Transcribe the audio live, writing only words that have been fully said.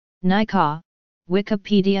Nykaa,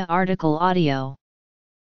 Wikipedia article audio.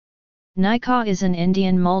 Nykaa is an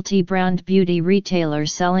Indian multi-brand beauty retailer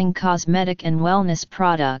selling cosmetic and wellness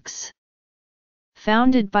products.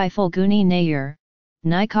 Founded by Falguni Nair,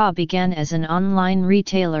 Nykaa began as an online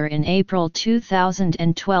retailer in April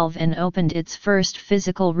 2012 and opened its first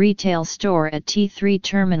physical retail store at T3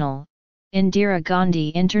 Terminal, Indira Gandhi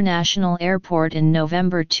International Airport in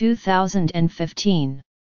November 2015.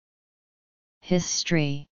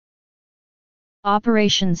 History.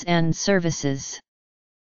 Operations and services.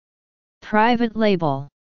 Private label.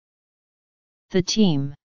 The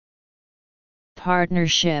team.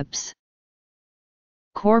 Partnerships.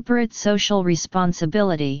 Corporate social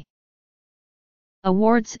responsibility.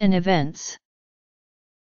 Awards and events.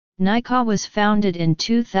 Nykaa was founded in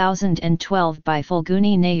 2012 by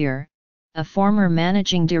Falguni Nair, a former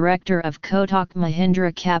managing director of Kotak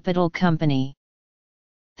Mahindra Capital Company.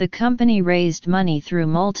 The company raised money through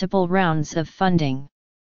multiple rounds of funding.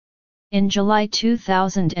 In July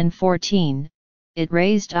 2014, it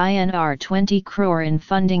raised INR 20 crore in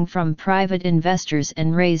funding from private investors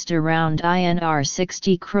and raised around INR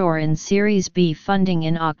 60 crore in Series B funding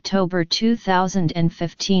in October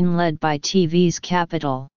 2015 led by TV's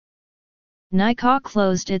Capital. Nykaa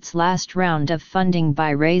closed its last round of funding by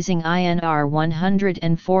raising INR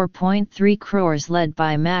 104.3 crores led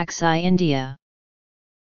by Max India.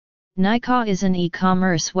 Nykaa is an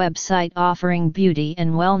e-commerce website offering beauty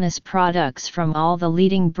and wellness products from all the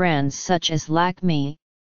leading brands such as Lakme,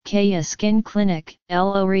 Kaya Skin Clinic,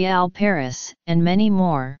 L'Oréal Paris, and many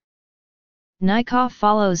more. Nykaa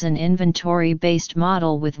follows an inventory-based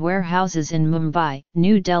model with warehouses in Mumbai,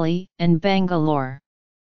 New Delhi, and Bangalore.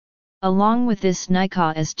 Along with this,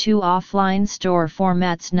 Nykaa has two offline store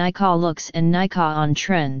formats, Nykaa Looks and Nykaa On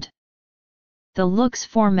Trend. The Looks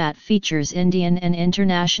format features Indian and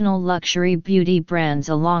international luxury beauty brands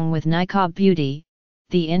along with Nykaa Beauty,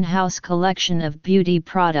 the in-house collection of beauty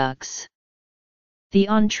products. The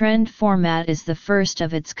on-trend format is the first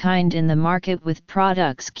of its kind in the market with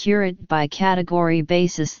products curated by category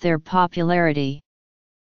basis their popularity.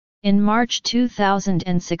 In March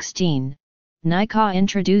 2016, Nykaa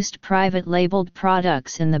introduced private labeled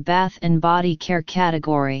products in the bath and body care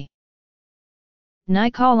category.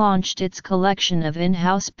 Nykaa launched its collection of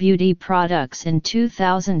in-house beauty products in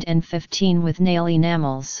 2015 with nail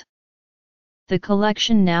enamels. The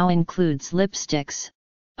collection now includes lipsticks,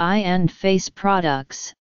 eye and face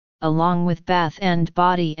products, along with bath and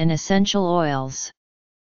body and essential oils.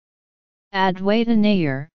 Adwaita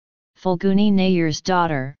Nair, Falguni Nair's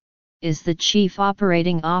daughter, is the Chief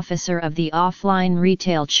Operating Officer of the offline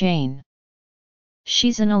retail chain.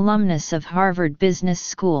 She's an alumnus of Harvard Business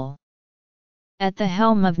School. At the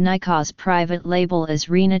helm of Nykaa's private label is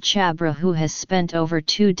Reena Chabra, who has spent over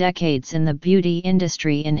 2 decades in the beauty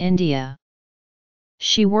industry in India.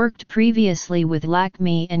 She worked previously with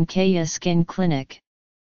Lakme and Kaya Skin Clinic.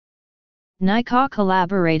 Nykaa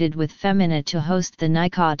collaborated with Femina to host the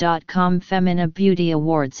Nykaa.com Femina Beauty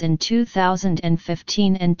Awards in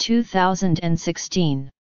 2015 and 2016.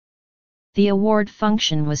 The award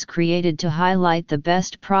function was created to highlight the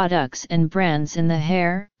best products and brands in the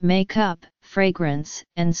hair, makeup, fragrance,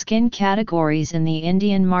 and skin categories in the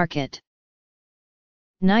Indian market.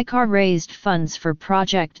 Nykaa raised funds for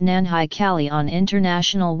Project Nanhai Kali on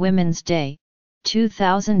International Women's Day,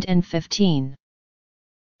 2015.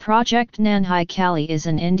 Project Nanhai Kali is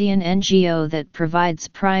an Indian NGO that provides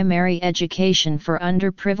primary education for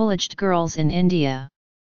underprivileged girls in India.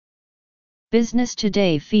 Business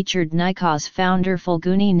Today featured Nykaa's founder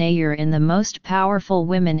Falguni Nair in the Most Powerful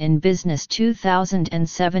Women in Business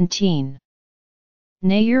 2017.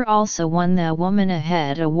 Nair also won the Woman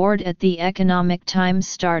Ahead Award at the Economic Times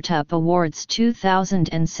Startup Awards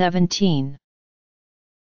 2017.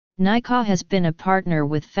 Nykaa has been a partner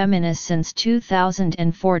with Femina since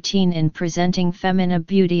 2014 in presenting Femina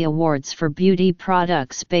Beauty Awards for beauty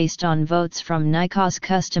products based on votes from Nykaa's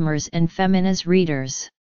customers and Femina's readers.